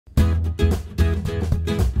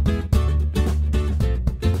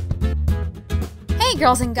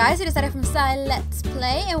Girls and guys, it is Zaira from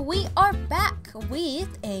ZaiLetsPlay, and we are back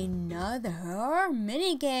with another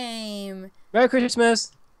mini game. Merry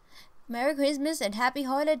Christmas! Merry Christmas and happy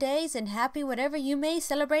holidays and happy whatever you may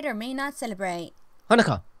celebrate or may not celebrate.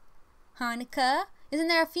 Hanukkah! Hanukkah? Isn't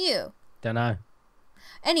there a few? Don't know.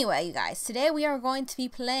 Anyway, you guys, today we are going to be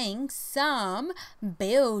playing some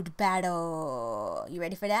build battle. You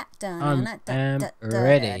ready for that? I'm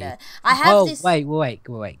ready. I have this.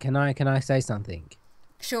 Wait. Can I say something?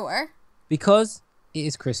 Sure. Because it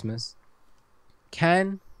is Christmas,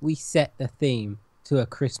 can we set the theme to a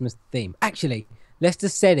Christmas theme? Actually, let's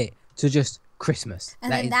just set it to just Christmas.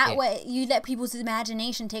 And then that way you let people's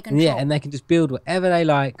imagination take control. Yeah, and they can just build whatever they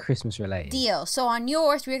like Christmas related. Deal. So on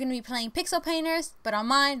yours, we're going to be playing Pixel Painters, but on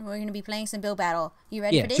mine, we're going to be playing some build battle. You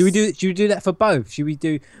ready for this? Should we do that for both? Should we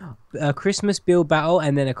do a Christmas build battle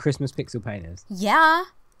and then a Christmas Pixel Painters? Yeah.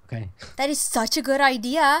 Okay. That is such a good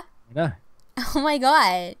idea. I know. Oh my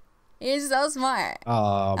god. You're so smart.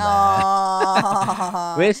 Oh, man.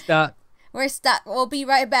 Oh. We're stuck. We're stuck. We'll be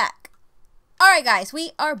right back. Alright guys,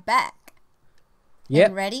 we are back.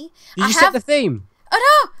 Yep. Ready? Did you set the theme?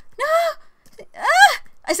 Oh no! Ah!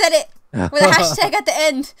 I said it with a hashtag at the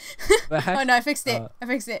end. Oh no, I fixed it. I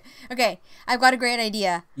fixed it. Okay, I've got a great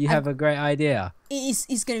idea. You have a great idea.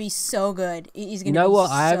 It's gonna be so good. It's gonna you know be what?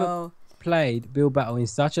 So... I haven't played build battle in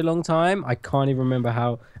such a long time. I can't even remember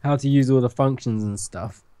how to use all the functions and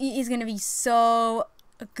stuff. It is gonna be so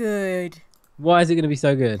good. Why is it gonna be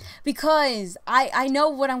so good? Because I know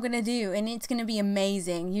what I'm gonna do, and it's gonna be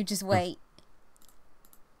amazing. You just wait.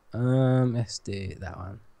 Let's do that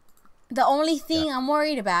one. The only thing I'm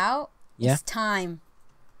worried about is time.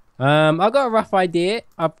 I've got a rough idea.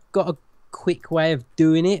 I've got a quick way of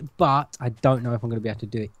doing it, but I don't know if I'm going to be able to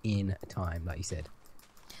do it in time, like you said.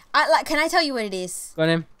 Can I tell you what it is? Go on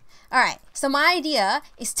then. Alright, so my idea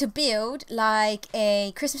is to build like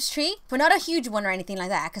a Christmas tree, but not a huge one or anything like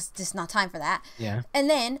that, because there's not time for that. Yeah. And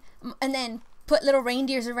then put little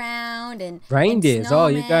reindeers around and reindeers. And oh,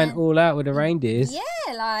 you're going all out with the reindeers.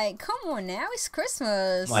 Yeah, like come on now, it's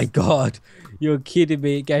Christmas. My God, you're kidding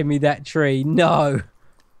me! It gave me that tree. No.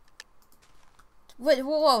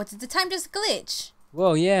 Whoa! Did the time just glitch?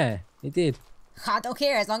 Well, yeah, it did. I don't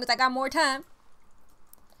care as long as I got more time.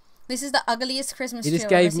 This is the ugliest Christmas tree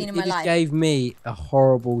I've ever seen in my life. It just gave me a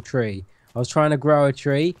horrible tree. I was trying to grow a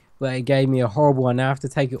tree, but it gave me a horrible one. Now I have to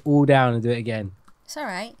take it all down and do it again. It's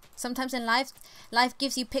alright. Sometimes in life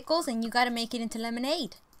gives you pickles and you gotta make it into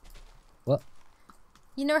lemonade. What?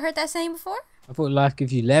 You never heard that saying before? I thought life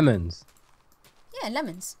gives you lemons. Yeah,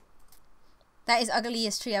 lemons. That is the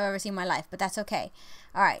ugliest tree I've ever seen in my life, but that's okay.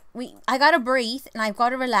 Alright, I gotta breathe and I've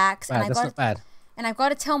gotta relax. That's not bad. And I've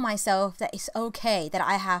gotta tell myself that it's okay, that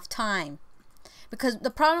I have time. Because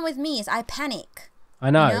the problem with me is I panic.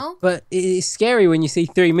 I know, you know? But it's scary when you see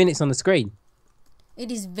 3 minutes on the screen.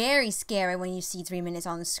 It is very scary when you see 3 minutes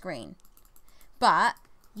on the screen. But,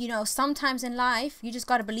 you know, sometimes in life, you just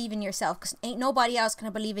gotta believe in yourself. Because ain't nobody else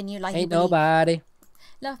gonna believe in you like you believe. Ain't nobody.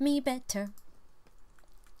 Love me better.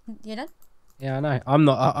 You done? Yeah, I know.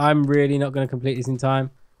 I'm really not gonna complete this in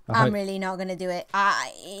time. I'm really not gonna do it.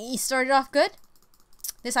 You started off good.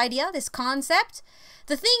 This idea, this concept.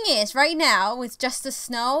 The thing is, right now, with just the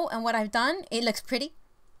snow and what I've done, it looks pretty.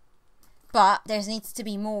 But there needs to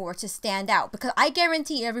be more to stand out. Because I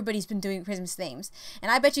guarantee everybody's been doing Christmas themes.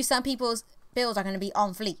 And I bet you some people's builds are going to be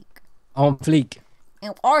on fleek. On fleek.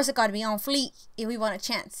 And ours are got to be on fleek if we want a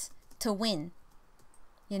chance to win.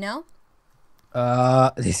 You know?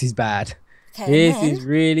 This is bad. Okay, this is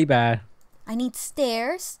really bad. I need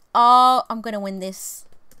stairs. Oh, I'm going to win this.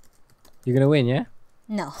 You're going to win, yeah?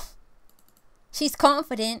 No. She's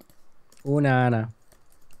confident. Oh, no.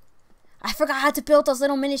 I forgot how to build those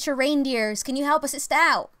little miniature reindeers. Can you help us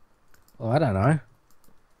out? Oh, I don't know.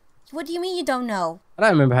 What do you mean you don't know? I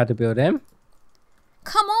don't remember how to build them.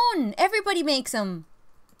 Come on. Everybody makes them.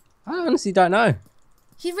 I honestly don't know.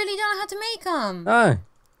 You really don't know how to make them? No.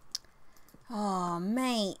 Oh,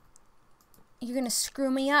 mate. You're going to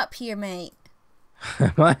screw me up here, mate.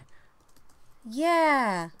 Am I?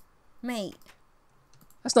 Yeah. Mate.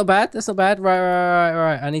 That's not bad.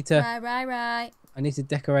 Right. I need to... Right. I need to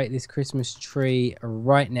decorate this Christmas tree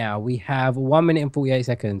right now. We have 1 minute and 48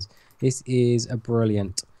 seconds. This is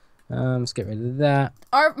brilliant. Let's get rid of that.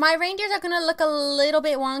 My reindeers are gonna look a little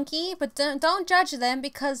bit wonky, but don't judge them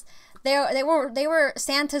because they were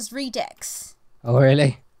Santa's rejects. Oh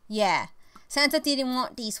really? Yeah, Santa didn't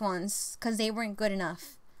want these ones because they weren't good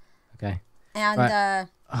enough. Okay. And right.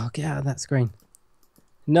 Oh, get out of that screen.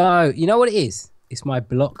 No, you know what it is? It's my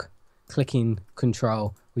block clicking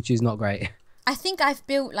control, which is not great. I think I've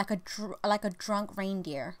built like a drunk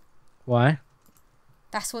reindeer. Why?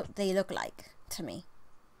 That's what they look like to me.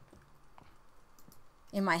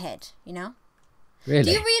 In my head, you know? Really?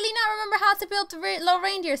 Do you really not remember how to build the little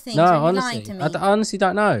reindeer things? No, Or are you honestly, lying to me? I honestly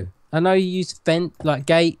don't know. I know you use like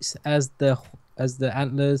gates as the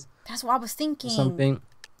antlers. That's what I was thinking. Or something.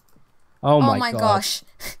 Oh my gosh.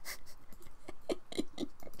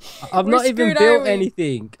 I've not even built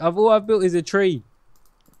anything. All I've built is a tree.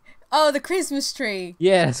 Oh, the Christmas tree.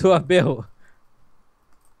 Yeah, that's what I built.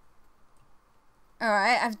 All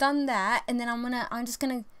right, I've done that, and then I'm just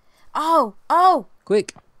gonna. Oh!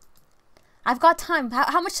 Quick. I've got time.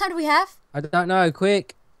 How much time do we have? I don't know.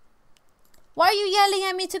 Quick. Why are you yelling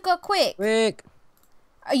at me to go quick? Quick.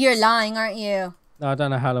 Oh, you're lying, aren't you? No, I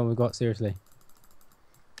don't know how long we've got. Seriously.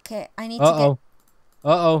 Okay, I need to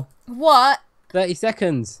get. What? 30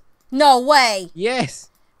 seconds. No way. Yes.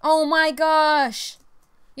 Oh my gosh.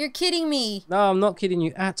 You're kidding me. No, I'm not kidding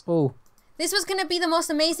you at all. This was gonna be the most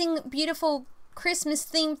amazing, beautiful Christmas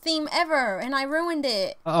theme ever, and I ruined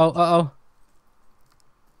it. Uh-oh.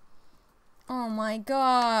 Oh my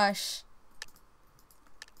gosh.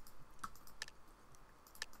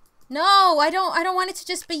 No, I don't want it to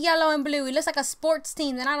just be yellow and blue. It looks like a sports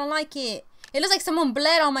team, and I don't like it. It looks like someone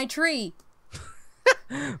bled on my tree.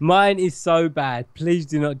 Mine is so bad. Please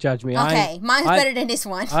do not judge me. Okay, mine's better than this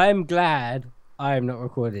one. I'm glad I am not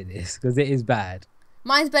recording this because it is bad.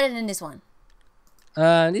 Mine's better than this one.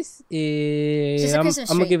 This is... Just a Christmas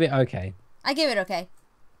tree. I'm going to give it okay. I give it okay.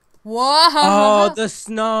 Whoa! Oh, the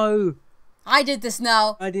snow. I did the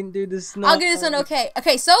snow. I didn't do the snow. I'll give this one okay.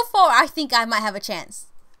 Okay, so far I think I might have a chance.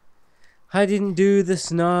 I didn't do the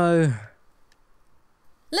snow.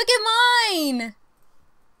 Look at mine.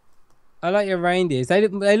 I like your reindeers. They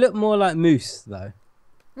look more like moose though.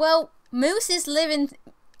 Well, mooses live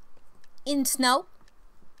in snow.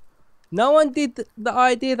 No one did the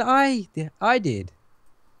idea that I did.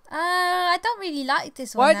 I don't really like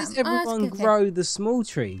this one. Why does everyone grow the small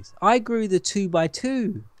trees? I grew the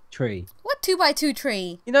 2x2 tree. What 2x2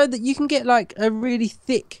 tree? You know that you can get like a really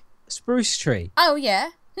thick spruce tree. Oh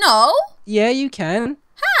yeah. No. Yeah, you can.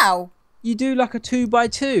 How? You do like a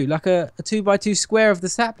 2x2, like a 2x2 square of the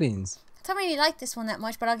saplings. I don't really like this one that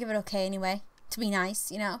much, but I'll give it okay anyway. To be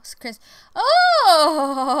nice, you know. Chris.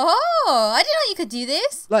 Oh, I didn't know you could do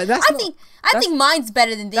this. Like I think mine's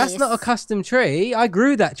better than this. That's not a custom tree. I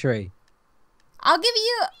grew that tree. I'll give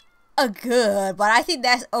you a good, but I think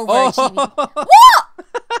that's overachieving. Oh. What?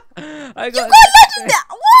 You got legendary.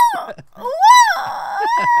 What?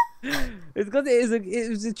 It's because it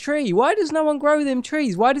was a tree. Why does no one grow them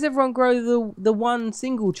trees? Why does everyone grow the one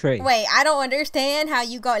single tree? Wait, I don't understand how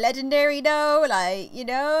you got legendary though. Like, you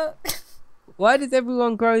know. Why does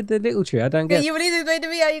everyone grow the little tree? I don't get. Can you please explain to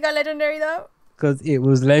me how you got legendary though? Because it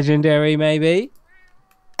was legendary, maybe.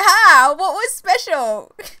 How? What was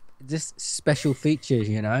special? Just special features,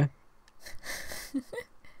 you know.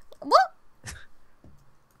 What?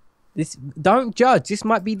 Don't judge. This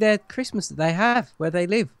might be their Christmas that they have where they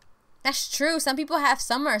live. That's true. Some people have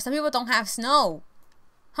summer. Some people don't have snow.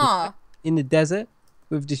 Huh? In the desert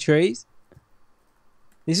with the trees.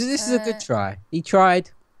 This is a good try. He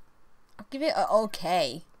tried. I'll give it a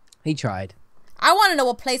okay. He tried. I want to know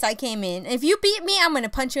what place I came in. If you beat me, I'm gonna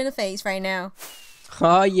punch you in the face right now.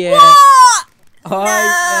 Oh yeah. What? Oh no.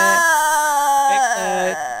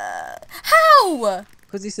 yeah. How?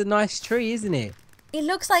 Because it's a nice tree, isn't it? It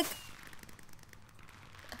looks like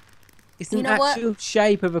it's an actual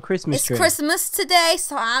shape of a Christmas tree. It's Christmas today,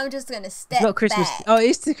 so I'm just gonna step It's not Christmas. back. Oh,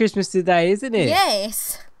 it's the Christmas today, isn't it?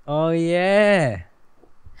 Yes. Oh yeah.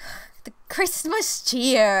 The Christmas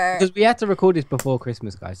cheer. Because we had to record this before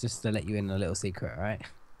Christmas, guys, just to let you in a little secret, right?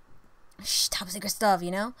 Shh, top secret stuff, you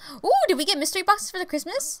know. Ooh, did we get mystery boxes for the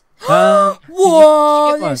Christmas? Whoa,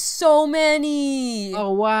 Whoa, there's so many.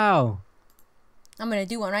 Oh wow. I'm gonna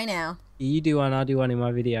do one right now. You do one, I'll do one in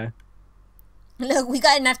my video. Look, we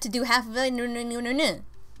got enough to do half of it. No.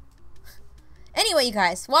 Anyway, you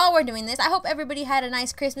guys, while we're doing this, I hope everybody had a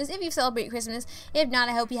nice Christmas. If you celebrate Christmas, if not,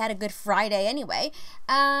 I hope you had a good Friday anyway.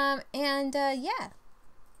 Yeah.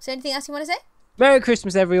 Is there anything else you want to say? Merry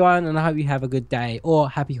Christmas, everyone, and I hope you have a good day or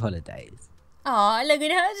happy holidays. Aw, look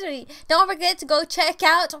at how sweet. Don't forget to go check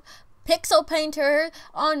out Pixel Painter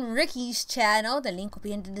on Ricky's channel. The link will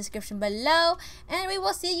be in the description below. And we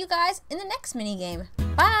will see you guys in the next mini game.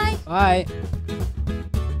 Bye. Bye.